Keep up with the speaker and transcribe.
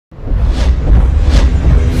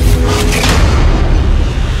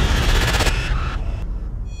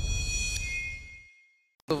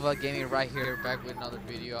Bubba Gaming right here, back with another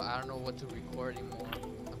video. I don't know what to record anymore.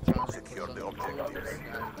 I'm trying to Secure record the something objectives.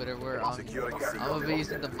 but I'm gonna be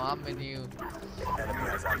using the mob menu Enemy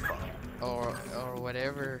has Alpha. or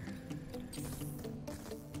whatever.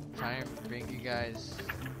 Trying to bring you guys,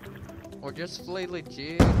 or just play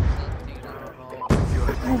legit or something.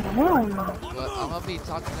 I don't know. But I'm gonna be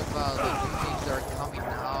talking about the new games that are coming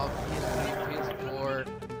out, PS3, PS4,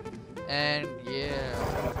 and yeah.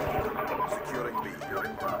 Securing B.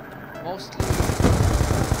 Mostly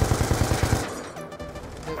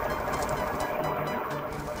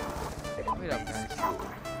wait up, guys.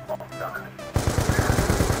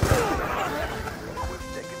 We've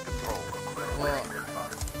taken control. Well,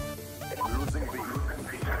 Losing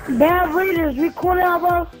B. Bad readers, recording out,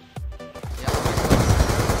 bro. yeah,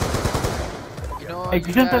 you know, ¡El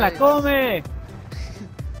Cristian te la come!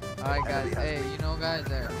 Alright guys, hey, you know guys,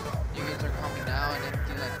 new games are coming out and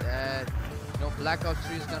everything like that. You know, Black Ops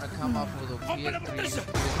 3 is gonna come out for the PS3,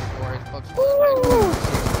 PS4, Xbox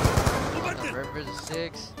One, November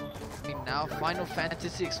 6th. I mean now, Final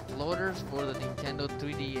Fantasy Exploders for the Nintendo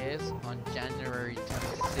 3DS on January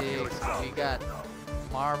 26th. We got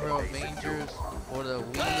Marvel Avengers for the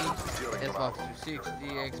Wii, Xbox 360,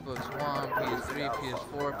 Xbox One, PS3,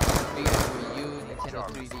 PS4, PS Vita, Wii U, Nintendo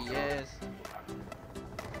 3DS.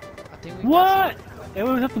 What? It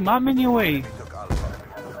was at the mob menu way. Yeah,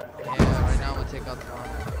 right now I'm gonna take out the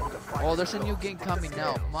one. Oh, there's a new game coming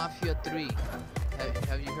out, Mafia 3.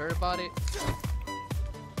 Have you heard about it?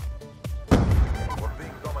 We're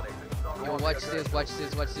being dominated. Yo, watch this, watch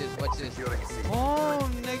this, watch this, watch this. Securing C. Oh,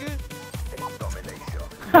 nigga.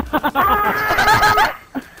 Domination.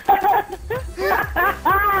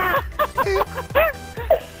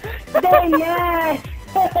 Dang, yes.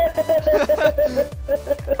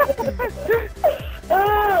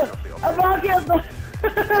 I'm not gonna.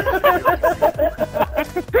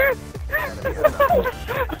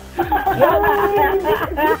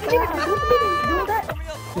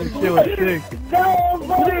 This shit was sick. No,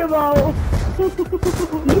 funny about.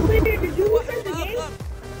 Did you look at the game?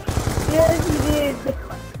 Yes, he did.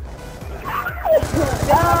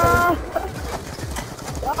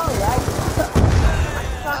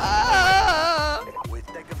 Alright. We've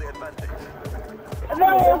taken the advantage.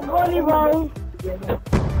 That was funny, bro. So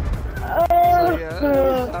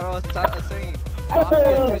yeah, I was saying. Mafia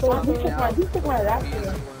 3 is coming out.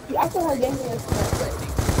 I saw her game.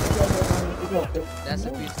 That's a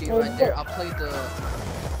beast game right there. I have played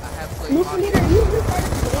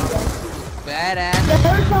badass. The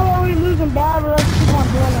first time when we losing bad, let's keep on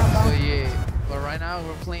doing that, So bro. yeah, but right now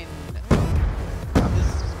we're playing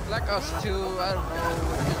this Black Ops 2. I don't know.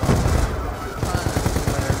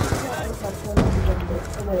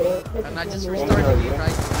 And I just restarted the game right now.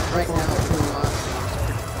 It's pretty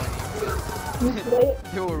funny.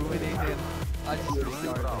 They were winning and I just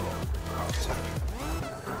restarted it.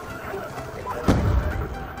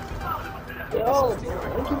 Yo,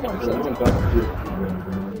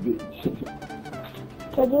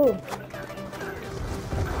 I do.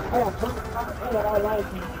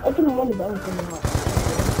 I can win the bonus in the house.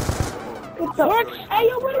 What? Hey,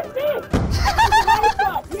 yo, what is this?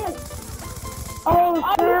 Yes. Oh,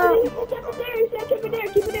 shit. Keep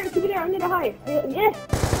it there. I need a hide. Yes.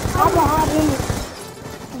 I'm a hide in it.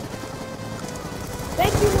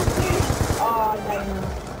 Thank you, Lucy. Oh, no.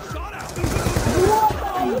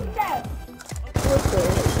 What's that?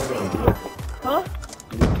 Huh?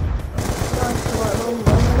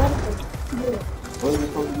 What are we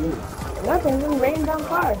supposed to do? Nothing, we ran down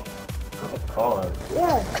cars. Cars?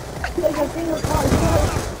 Yeah. Like a single car.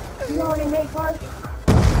 You know how they make cars?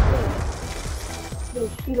 They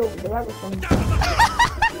shoot over the rubber from me. Yo,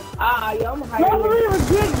 I'm hiding. No,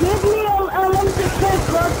 give me a limited clip,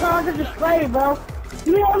 bro, so I can display, bro.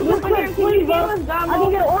 Give me a limited clip, please, bro. I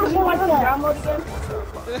can get an order like that. No.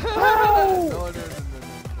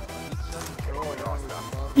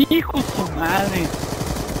 Hijo de su madre.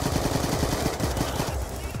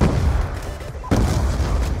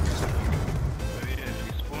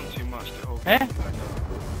 ¿Eh?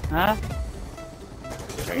 ¿Ah?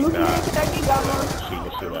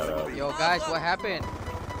 Yo guys, what happened?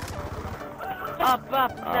 Up,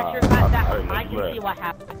 that's your that I can see what's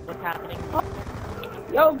happening.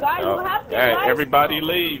 Yo, guys, what happened? Hey, Guys? everybody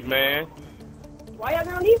leave, man. Why y'all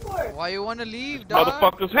gonna leave for? Why you wanna leave, dog?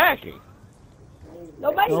 Motherfuckers hacking.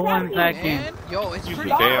 Nobody's No one's hacking. hacking. Man, yo, it's You pretty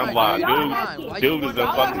damn fun. lie, dude. dude. Come on, why Dude you is wanna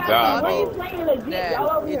a fucking hacking, god, dog? bro. Playing legit. Dad, Y'all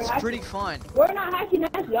over here it's hacking. pretty fun. We're not hacking,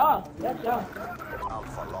 that's y'all. That's y'all.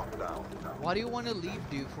 Alpha lockdown. Why do you want to leave,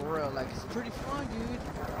 dude? For real, like it's pretty fun, dude.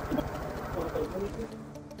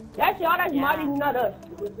 That's y'all, that's modding, not us.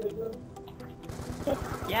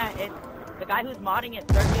 Yeah, it's the guy who's modding it,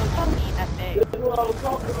 Sergio GTFA.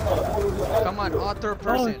 Come on, author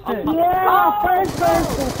person. Yeah, first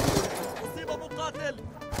person.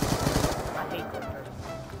 I hate this person.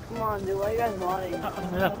 Come on, dude, why you guys modding?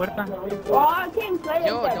 Abre la puerta. Well, I can't play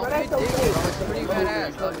Yo, like that, don't but be a that's dick, bro. okay. It's pretty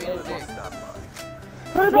badass. Stop being a dick.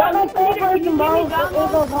 Yo, let's play person, bro. It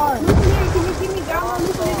goes hard. Listen here, can you give me gamma?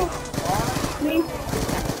 Listen here. Please.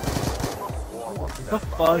 The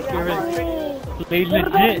fuck, you're play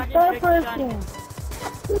legit. Third person.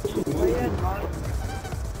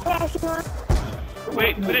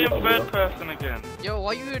 Wait, put it in third person again. Yo,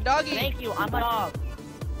 why you a doggy? Thank you, I'm a dog.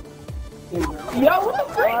 Yo, what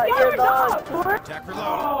the freak? You're a dog.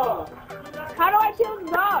 How do I kill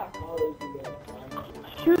the dog?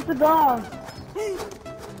 Shoot the dog.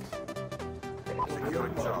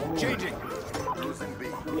 Securing Charlie. Changing. Losing B.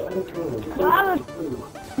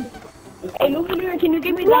 Hey, Lufalier, can you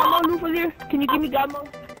give me Gamma, Lufalier? Can you give me Gamma?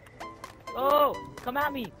 Oh, come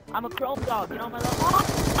at me. I'm a chrome dog. Get on my level.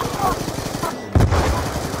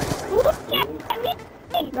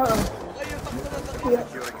 No.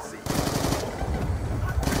 Securing C.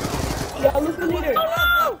 Yo, Lufalier.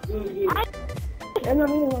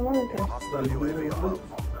 Hostile UAV above.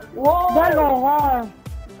 Whoa. That go hard.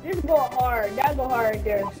 This go hard. That go hard right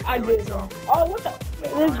there. I did it. Oh, what the?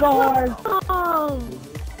 This go hard.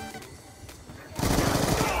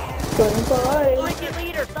 Wicked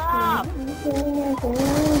leader, stop! What?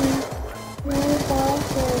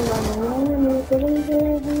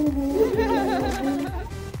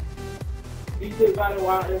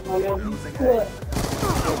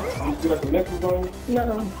 No,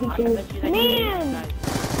 he can't. Man!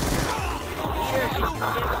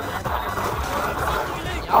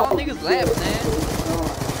 Y'all niggas left, man.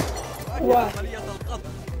 What?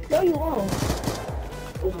 No, you won't.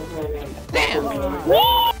 Damn.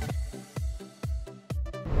 Man!